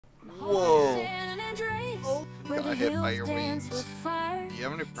Whoa! Oh, got hit by your wings. Do you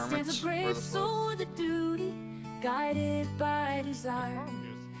have any permits for this load? Guided by desire.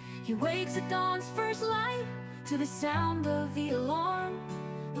 He wakes at dawn's first light to the sound of the alarm,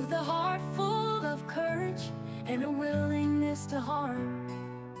 with a heart full of courage and a willingness to harm.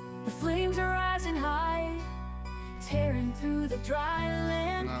 The flames are rising high, tearing through the dry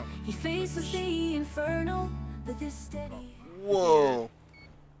land. No. He faces the inferno with his steady. Whoa!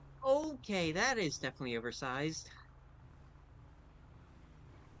 Okay, that is definitely oversized.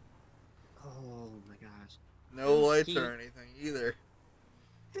 Oh my gosh. No lights or anything either.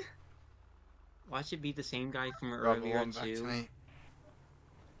 Watch it be the same guy from Rebel earlier one back too. tonight.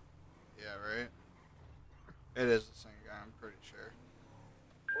 Yeah, right? It is the same guy, I'm pretty sure.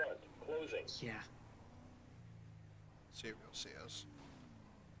 Front, closing. Yeah. See if you'll see us.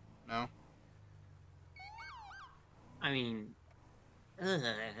 No? I mean, He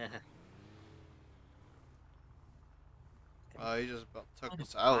just about took what a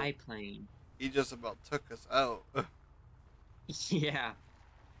us out. biplane. He just about took us out. Yeah.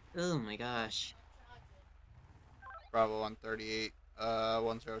 Oh my gosh. Bravo 138,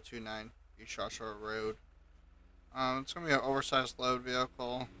 1029, East Joshua Road. It's gonna be an oversized load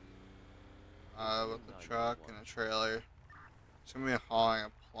vehicle. With a truck and a trailer. It's gonna be hauling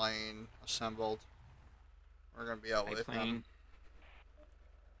a plane assembled. We're gonna be out with them.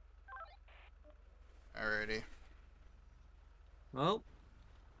 Alrighty. Well,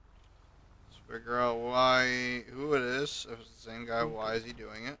 Let's figure out who it is. If it's the same guy, why is he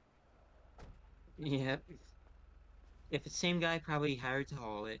doing it? yeah. If it's the same guy, probably hired to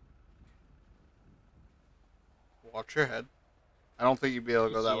haul it. Watch your head. I don't think you'd be able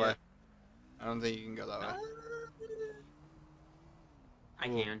to go that Yeah. way. I don't think you can go that way. I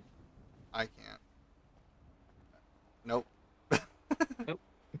Ooh. can. I can't. Nope.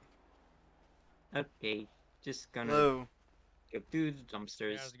 Okay. Just gonna Hello. go through the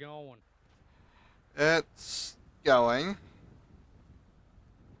dumpsters. How's it going? It's going.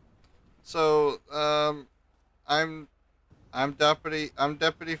 So, I'm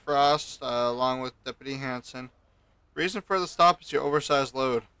Deputy Frost, along with Deputy Hanson. Reason for the stop is your oversized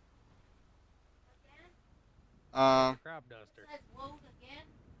load. Crop duster.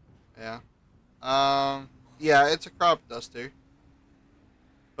 Yeah. Yeah, it's a crop duster.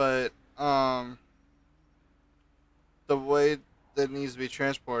 But, the way that it needs to be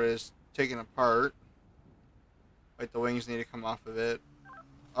transported is taken apart. Like, the wings need to come off of it.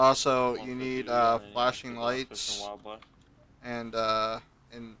 Also, you need, flashing lights and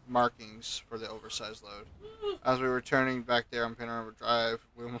markings for the oversized load. As we were turning back there on Panorama Drive,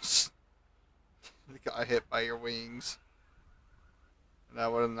 we almost got hit by your wings. And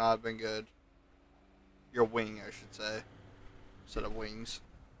that would have not been good. Your wing, I should say. Instead of wings.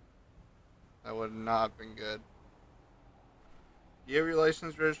 That would not have been good. Do you have your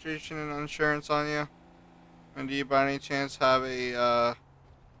license, registration, and insurance on you? And do you by any chance have a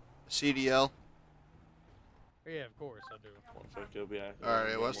CDL? Yeah, of course I do. 150 will be accurate.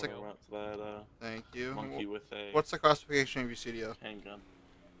 Alright, what's the... Thank you. What's the classification of your CDL? Handgun.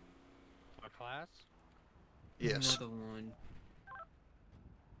 My class? Yes. Another one.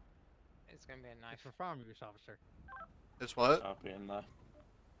 It's gonna be a It's knife. for farm use, officer. It's what? Copy and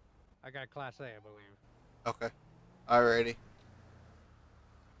I got class A, I believe. Okay. Alrighty.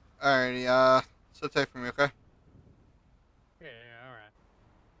 Alrighty, sit tight for me, okay? Yeah, alright.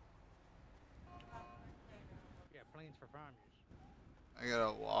 Yeah, planes for farm use. I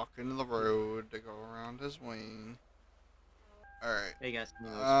gotta walk into the road to go around his wing. Alright. They got some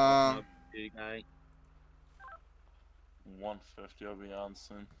guy. 150 will be on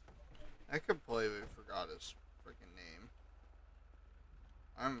soon. I completely forgot his freaking name.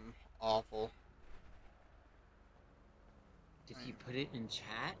 I'm awful. Did you put it in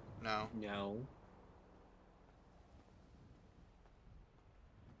chat? No. No.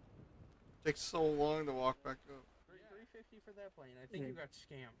 Takes so long to walk back up. 350 for that plane. I think you got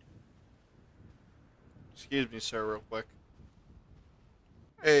scammed. Excuse me, sir, real quick.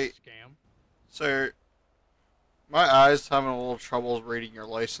 Hey, Scam. sir. My eyes having a little trouble reading your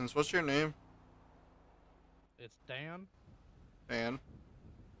license. What's your name? It's Dan. Dan.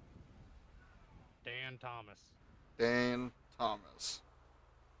 Dan Thomas. Dan Thomas.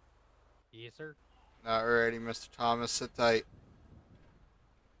 Yes, sir. Alrighty, Mr. Thomas, sit tight.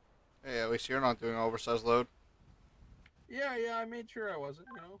 Hey, at least you're not doing an oversized load. Yeah, I made sure I wasn't,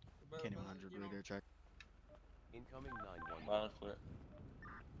 you know. Kenny 100 radar check. Incoming 911.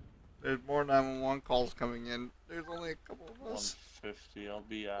 There's more 911 calls coming in. There's only a couple of us. 150. I'll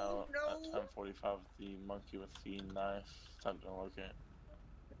be out at 10:45 with the monkey with the knife. Time to locate.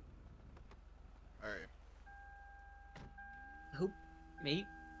 Maybe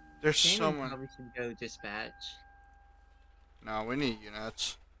There's so Shannon many. probably should go dispatch. No, we need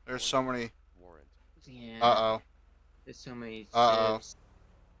units. There's so many. Warrant. Yeah. Uh-oh. There's so many Uh-oh. civs.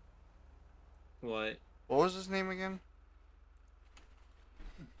 What? What was his name again?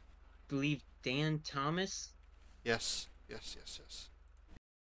 Believe Dan Thomas? Yes. Yes, yes, yes.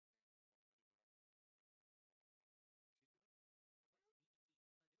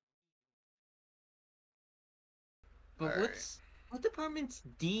 But Alright. what department's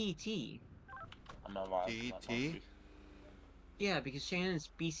DET? I'm not lying. DET? That monkey. Yeah, because Shannon's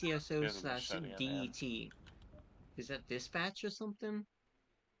BCSO He has a slash machete in hand. DET. Is that dispatch or something?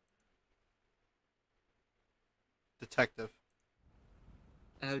 Detective.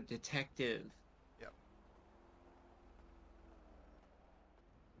 Oh, detective. Yep.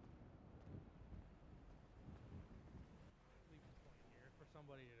 For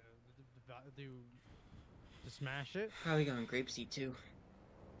somebody to smash it. Probably going grapeseed too.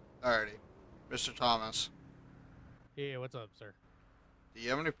 Alrighty. Mr. Thomas, Yeah, what's up, sir? do you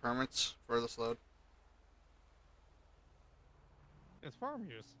have any permits for this load? It's farm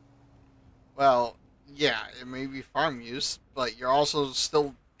use. Well, yeah, it may be farm use, but you're also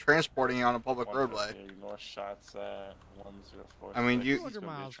still transporting it on a public roadway. North shots at 104. I mean, you- 200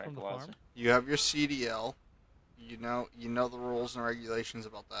 miles from the farm. You have your CDL. You know the rules and regulations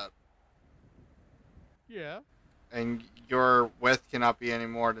about that. Yeah. And your width cannot be any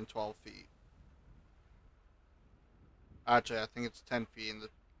more than 12 feet. Actually, I think it's 10 feet, and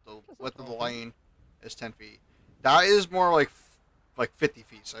the width of the 12 feet. lane is 10 feet. That is more like 50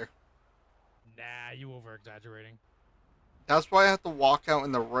 feet, sir. Nah, you over exaggerating. That's why I have to walk out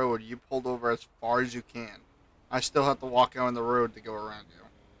in the road. You pulled over as far as you can. I still have to walk out in the road to go around you.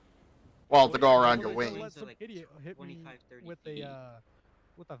 Well, to go around your Let wings. some idiot hit me 25, 30 with feet. a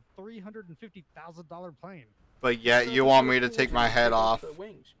 $350,000 plane. But yet you want me to take my head off. The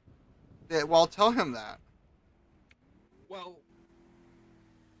wings. Yeah, well, tell him that. Well,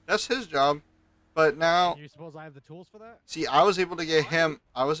 That's his job. But now, You suppose I have the tools for that? see, I was able to get him.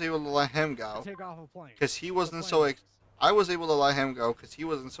 I was able to let him To go take off a plane. because he wasn't The so. plane is. I was able to let him go because he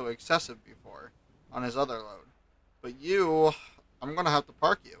wasn't so excessive before on his other load. But you, I'm gonna have to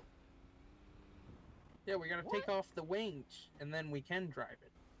park you. yeah, we gotta take off the wings, and then we can drive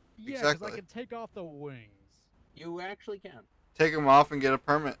it. Yeah, because Exactly. I can take off the wings. You actually can. Take him off and get a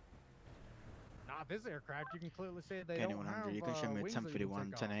permit. Not this aircraft. You can clearly say they Penny don't 100, have you can show me wings that you can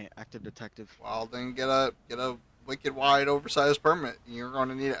 1051, take off. 10-8, active detective. Well, then get a wicked wide oversized permit. You're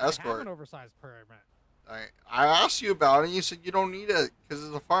gonna need an I have escort. an oversized permit. Alright. I asked you about it. And you said you don't need it because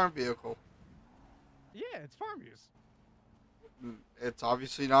it's a farm vehicle. Yeah, it's farm use. It's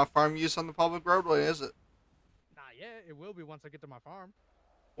obviously not farm use on the public roadway, is it? Not yet. It will be once I get to my farm.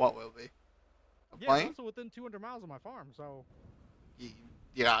 What will be? A Yeah, plane? it's also within 200 miles of my farm, so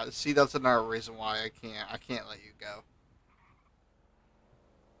Yeah. See, that's another reason why I can't let you go.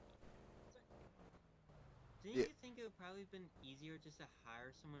 Didn't Yeah. you think it would probably been easier just to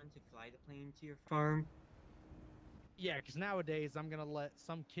hire someone to fly the plane to your farm? yeah, because nowadays I'm gonna let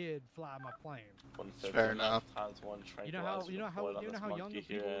some kid fly my plane. 150 Fair enough. Times one You know how- tranquilizer you know how- deployed on you know this how young monkey the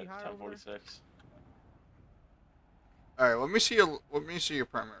people here we at hire over there? 1046. All right. Let me see your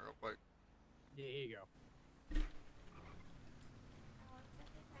permit real quick. Yeah, here you go.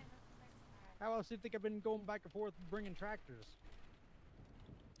 How else do you think I've been going back and forth bringing tractors?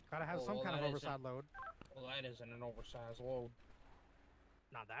 Gotta have some Well, kind of that isn't- oversized load. Well, that isn't an oversized load.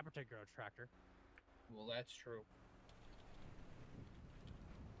 Not that particular tractor. Well, that's true.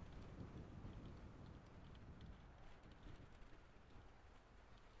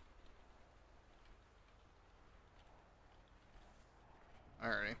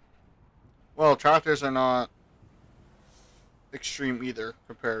 Alrighty. Well, tractors are not extreme either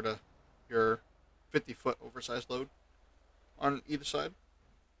compared to your 50-foot oversized load on either side.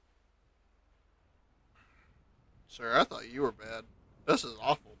 Sir, I thought you were bad. This is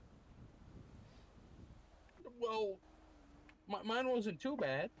awful. Well, mine wasn't too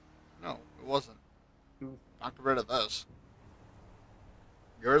bad. No, it wasn't. Not compared to this.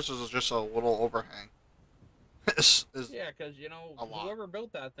 Yours was just a little overhang. This is Yeah, because, you know, A lot. whoever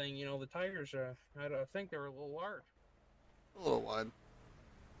built that thing, you know, the tires, I think they were a little large. a little wide.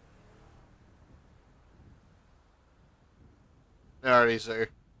 Alrighty, sir.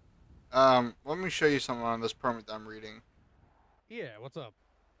 Let me show you something on this permit that I'm reading. Yeah, what's up?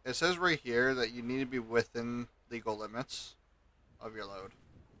 It says right here that you need to be within legal limits of your load.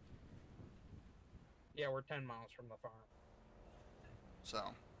 Yeah, we're 10 miles from the farm. So,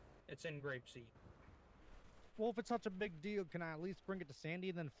 It's in Grapeseed. Well, if it's such a big deal, can I at least bring it to Sandy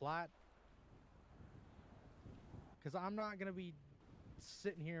and then fly it? Because I'm not going to be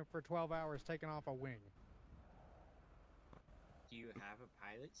sitting here for 12 hours taking off a wing. Do you have a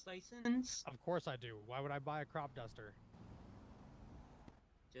pilot's license? Of course I do. Why would I buy a crop duster?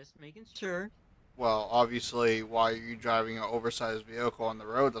 Just making sure. Well, obviously, why are you driving an oversized vehicle on the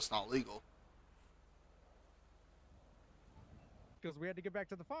road that's not legal? Because we had to get back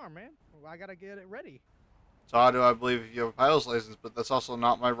to the farm, man. I gotta get it ready. So how do I believe if you have a pilot's license? But that's also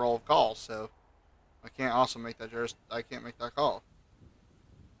not my role of call, so I can't also make that I can't make that call.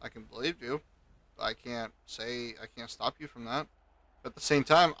 I can believe you, but I can't stop you from that. But at the same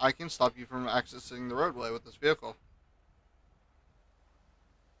time, I can stop you from accessing the roadway with this vehicle.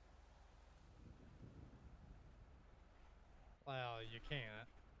 Well, you can't.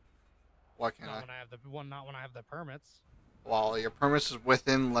 Why can't Not I? when I have not when I have the permits. Well, your permits is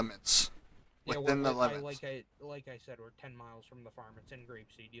within limits. Yeah, Within the limits. like I said, we're 10 miles from the farm. It's in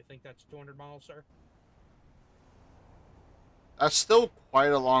Grapeseed. Do you think that's 200 miles, sir? That's still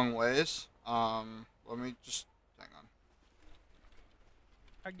quite a long ways. Let me just hang on.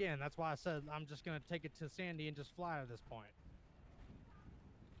 Again, that's why I said I'm just gonna take it to Sandy and just fly at this point.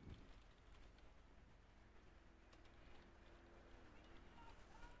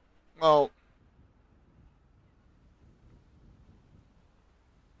 Well,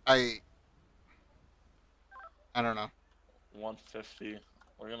 I don't know. 150.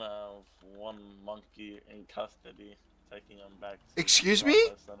 We're gonna have one monkey in custody, taking him back to Excuse the me?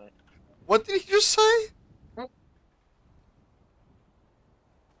 wellness center. What did he just say?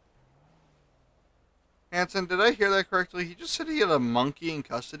 Hanson, did I hear that correctly? He just said he had a monkey in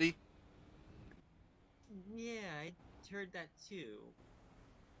custody? Yeah, I heard that too.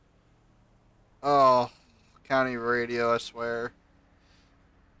 Oh, county radio, I swear.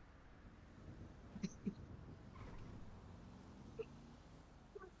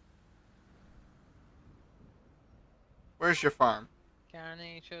 Where's your farm?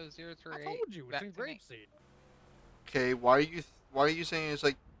 County shows 038. I told you, it's back in to me. Grapeseed. Okay, why are you saying it's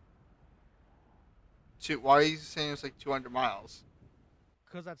like why are you saying it's like 200 miles?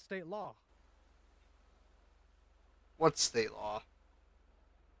 Because that's state law. What's state law?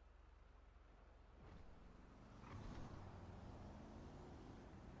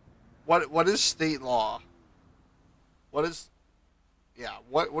 What is state law? What is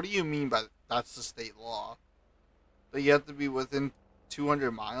what do you mean by that's the state law? That you have to be within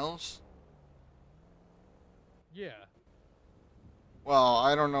 200 miles? Yeah. Well,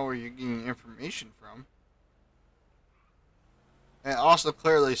 I don't know where you're getting information from. And it also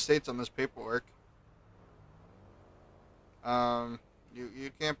clearly states on this paperwork. You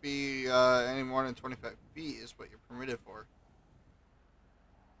can't be any more than 25 feet is what you're permitted for.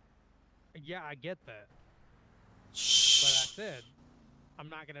 Yeah, I get that. But I said, I'm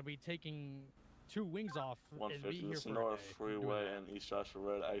not gonna be taking 2 wings off and be 150. here This is for a North day Freeway doing and East Joshua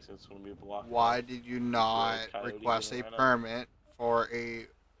Road exits will be blocked. Why off. did you not Coyote request a getting ran up. permit for a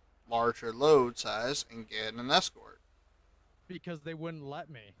larger load size and get an escort? that. Because they wouldn't let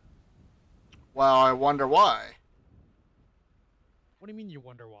me. Well, I wonder why. What do you mean you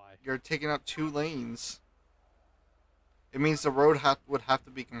wonder why? You're taking up 2 lanes. It means the road would have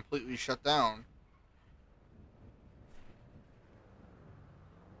to be completely shut down.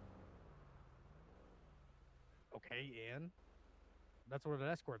 Okay, Ian. That's what an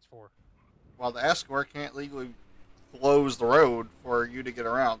escort's for. Well, the escort can't legally close the road for you to get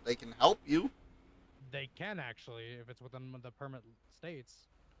around. They can help you. They can actually, if it's within the permit states.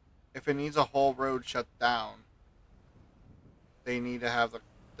 If it needs a whole road shut down, they need to have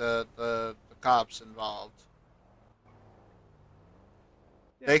the cops involved.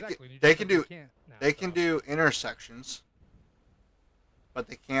 Yeah, They exactly. can- You they just can said do- can't now, They can so. do intersections, but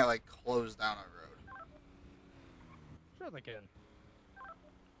they can't like close down a road. Sure they can.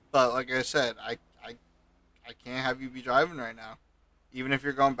 But like I said, I can't have you be driving right now, even if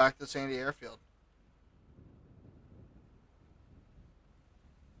you're going back to Sandy Airfield.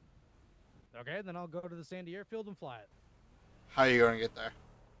 Okay, then I'll go to the Sandy Airfield and fly it. How are you going to get there?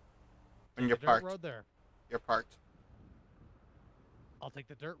 When Take you're the dirt parked. road there. You're parked. I'll take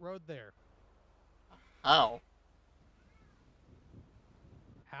the dirt road there. How?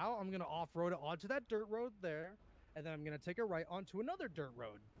 How? I'm gonna off-road it onto that dirt road there, and then I'm gonna take a right onto another dirt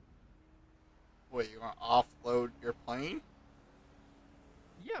road. Wait, you want to offload your plane?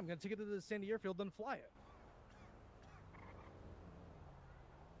 Yeah, I'm gonna take it to the Sandy Airfield and fly it.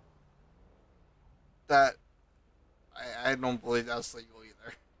 That I don't believe that's legal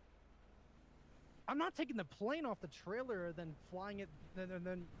either. I'm not taking the plane off the trailer and then flying it,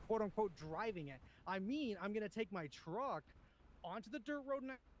 then quote unquote driving it. I mean, I'm gonna take my truck onto the dirt road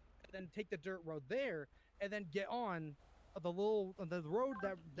and then take the dirt road there, and then get on the road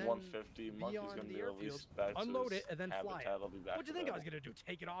that then 150. Monkey's beyond gonna the be airfield, released back unload to it, and then fly habitat. it. I'll be back. What do you think I was gonna do?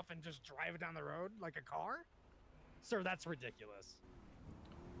 Take it off and just drive it down the road like a car? Sir, that's ridiculous.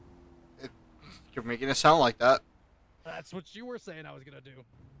 You're making it sound like that. That's what you were saying I was gonna do.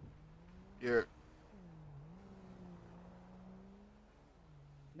 You're.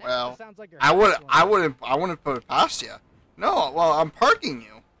 Now Well, it sounds like you're I hassling. wouldn't put it past you. No, well, I'm parking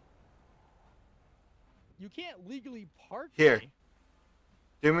you. You can't legally park Here. me.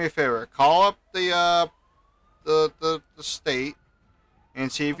 Do me a favor. Call up the state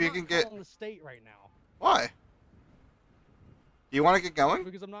and see if I'm you not can get. calling the state right now. Why? Do you want to get going?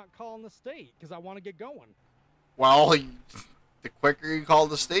 Because I'm not calling the state because I want to get going. Well, the quicker you call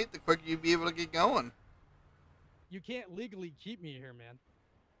the state, the quicker you'll be able to get going. You can't legally keep me here, man.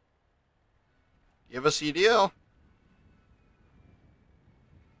 You have a CDL.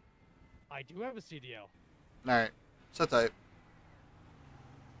 I do have a CDL. Alright. Sit tight.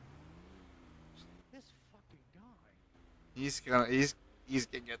 This fucking guy. He's gonna get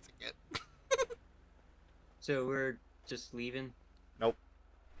a ticket. So we're just leaving? Nope.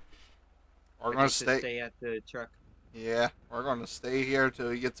 We're Or gonna just to stay. stay at the truck. Yeah, we're gonna stay here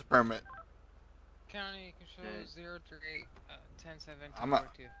till he gets a permit. County control 038 10-7 I'm a-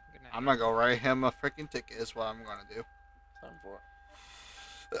 242. Good night. I'm gonna go write him a freaking ticket. Is what I'm gonna do. Time for it.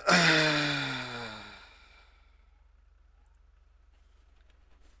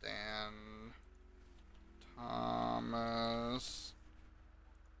 Dan Thomas.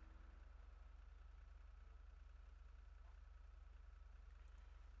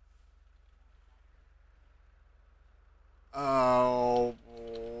 Oh,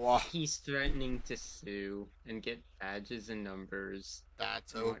 He's threatening to sue and get badges and numbers.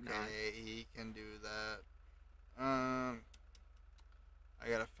 that's and whatnot. okay. He can do that. I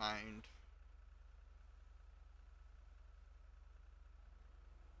gotta find.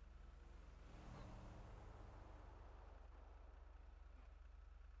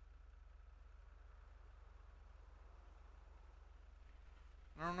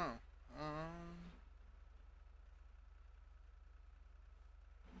 I don't know.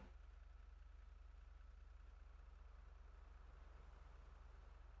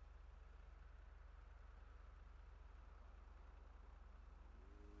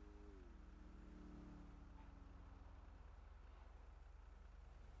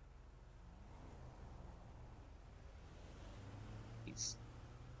 He's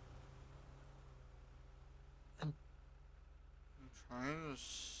I'm trying to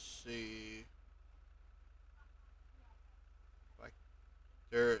see. Like,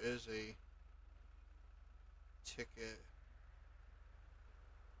 there is a ticket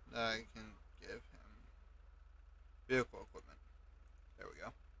that I can give him. Vehicle equipment. There we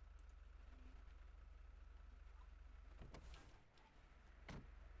go.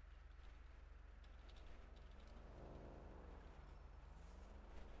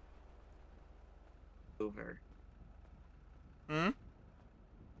 over. Hmm?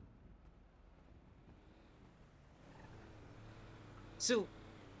 So,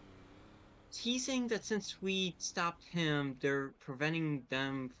 he's saying that since we stopped him, they're preventing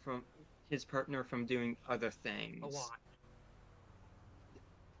his partner from doing other things. A lot.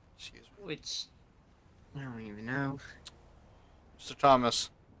 Excuse me. Which, I don't even know. Mr. Thomas.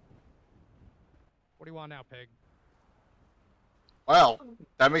 What do you want now, pig? Well,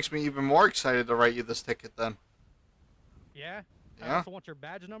 that makes me even more excited to write you this ticket then. Yeah? I Yeah? also want your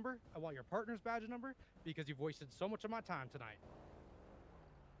badge number. I want your partner's badge number because you've wasted so much of my time tonight.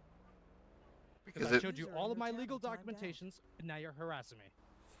 Because Is I it showed you all of my legal documentations, and now you're harassing me.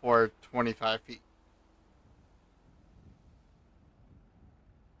 for 25 feet?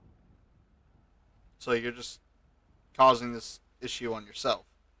 So you're just causing this issue on yourself.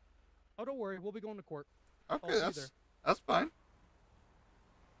 Oh, don't worry. We'll be going to court. Okay, see you there. that's fine.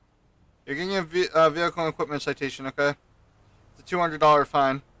 You're getting a vehicle and equipment citation, okay? It's a $200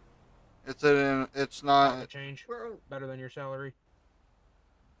 fine. It's not. Change. Bro, Better than your salary.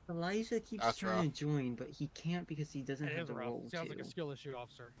 Elijah keeps That's trying rough. to join, but he can't because he doesn't It have is the rough. role Sounds to. like a skill issue,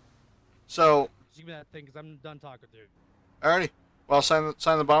 officer. So, Just give me that thing because I'm done talking to you. alrighty. Well, sign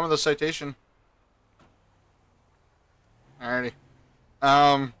the bottom of the citation. Alrighty.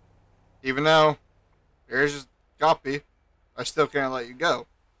 Even though here's your copy, I still can't let you go.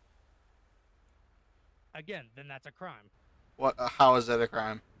 Again, then that's a crime. What? How is that a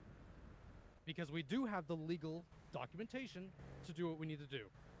crime? Because we do have the legal documentation to do what we need to do.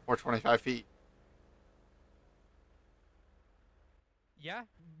 Or 25 feet. Yeah?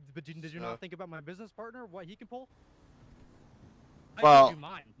 But did you So- not think about my business partner? What he can pull? I Well- gave you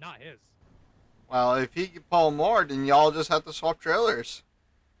mine, not his. Well, if he can pull more, then y'all just have to swap trailers.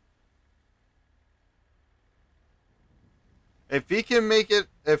 If he can make it,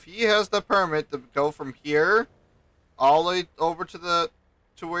 if he has the permit to go from here all the way over to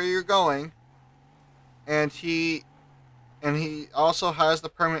where you're going, and he also has the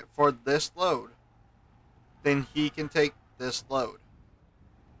permit for this load, then he can take this load.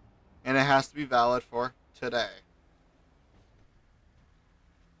 And it has to be valid for today.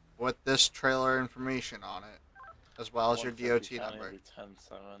 With this trailer information on it, as well as your DOT number.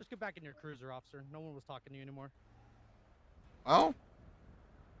 10-7. Just get back in your cruiser, officer. No one was talking to you anymore. Well,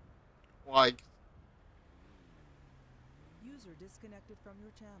 like, User disconnected from your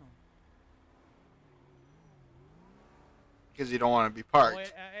channel. because you don't want to be parked.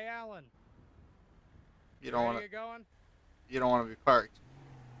 Wait, hey, Alan. You don't want to. Get going? You don't want to be parked.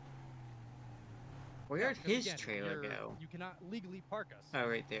 Where'd Because his again, trailer go? You cannot legally park us. Oh,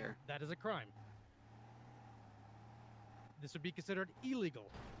 right there. That is a crime. This would be considered illegal,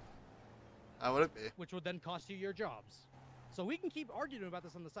 How would it be? which would then cost you your jobs. So we can keep arguing about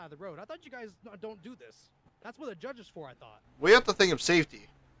this on the side of the road. I thought you guys don't do this. That's what the judge is for, I thought. We have to think of safety.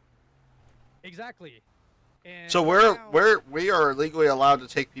 Exactly. And So now- we are legally allowed to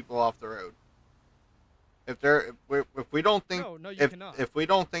take people off the road. If we don't think No, you cannot. if we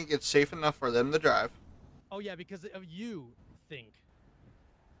don't think it's safe enough for them to drive, Oh yeah, because of you think.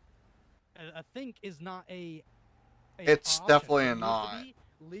 A think is not a It's option. definitely It a needs to not. be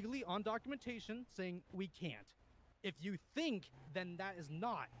legally on documentation saying we can't. If you think, then that is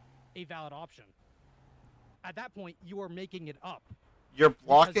not a valid option. At that point, you are making it up. you're Because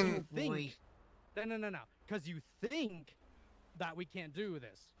blocking. you think, Boy. no. Because you think that we can't do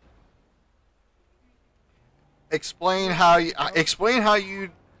this. Explain how you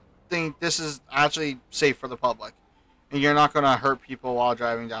think this is actually safe for the public, and you're not going to hurt people while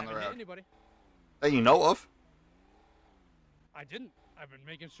driving down the I haven't hit road anybody. that you know of. I didn't. I've been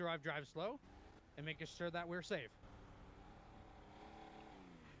making sure I drive slow and making sure that we're safe.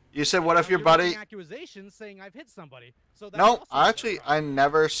 You said, "What if Now your you're buddy?" making accusations saying I've hit somebody. So that's No, also a actually, crime. I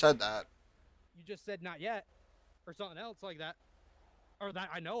never said that. You just said not yet, or something else like that, or that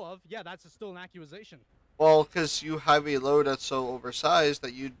I know of. Yeah, that's still an accusation. Well, because you have a load that's so oversized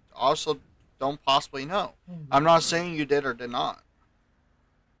that you also don't possibly know. I'm not saying you did or did not,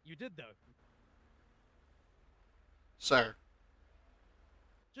 You did though. sir.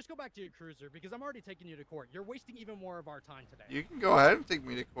 Just go back to your cruiser because I'm already taking you to court. You're wasting even more of our time today. You can go ahead and take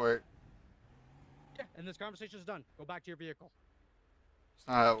me to court. Yeah, and this conversation is done. Go back to your vehicle. It's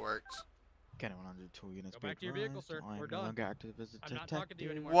not how it works. Get 102 units. Go back to your vehicle, sir. We're done. I'm not talking to you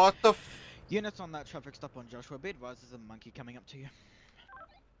anymore. What the Units on that traffic stop on Joshua. Be advised, there's a monkey coming up to you.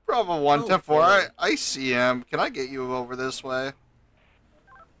 Bravo 110-4. I see him. Can I get you over this way?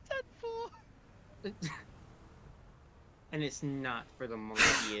 10-4. And it's not for the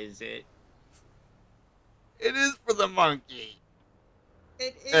monkey, is it? It is for the monkey.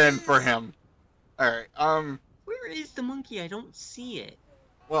 It is. And for him. Alright, Where is the monkey? I don't see it.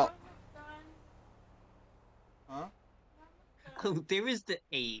 well. Huh? Oh, there is the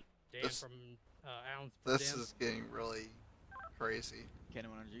 8. Dan This- from Alan's. This Dan. is getting really crazy. Get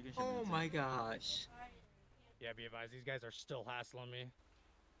 100. You can shoot Oh me my gosh. Yeah, be advised. These guys are still hassling me.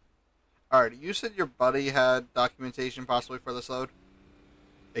 Alright, you said your buddy had documentation possibly for this load?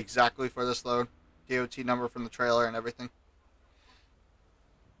 Exactly for this load? DOT number from the trailer and everything?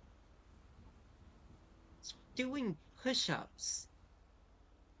 Doing push-ups.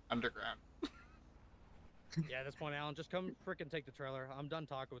 Underground. Yeah, at this point, Alan, just come frickin' take the trailer. I'm done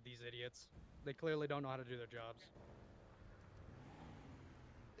talking with these idiots. They clearly don't know how to do their jobs.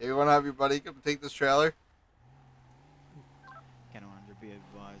 You want to have your buddy come take this trailer? Get 100. Be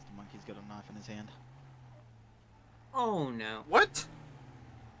advised, the monkey's got a knife in his hand. Oh no. What?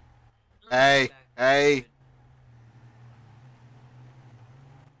 Oh, Hey, back. hey. And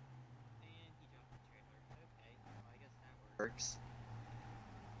he dropped the trailer. Okay, well, I guess that works.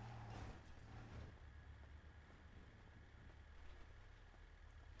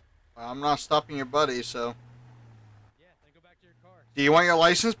 Well, I'm not stopping your buddy, so. Yeah, then go back to your car. Do you want your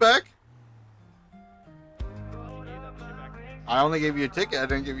license back? You gave that shit back to me. I only gave you a ticket, I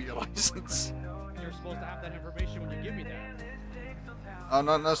didn't give you your license. You're supposed to have that information when you give me that. Oh,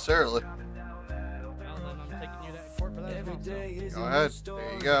 not necessarily. Well, then I'm taking you to court for that as well. So. Go ahead.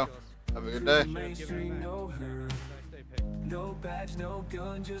 There you go. Have a good day. Should've given it back. Nice day, pig. No badge, no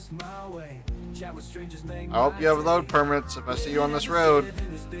gun, just my way. Chat with strangers, make I hope you have load permits if I see you on this road.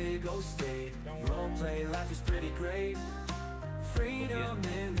 in this big old state. Role play life is pretty great. Freedom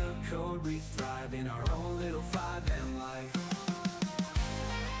in the code, we thrive in our own little FiveM life.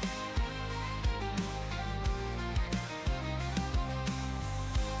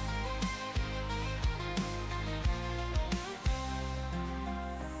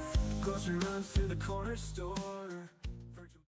 Grocery runs to the corner store.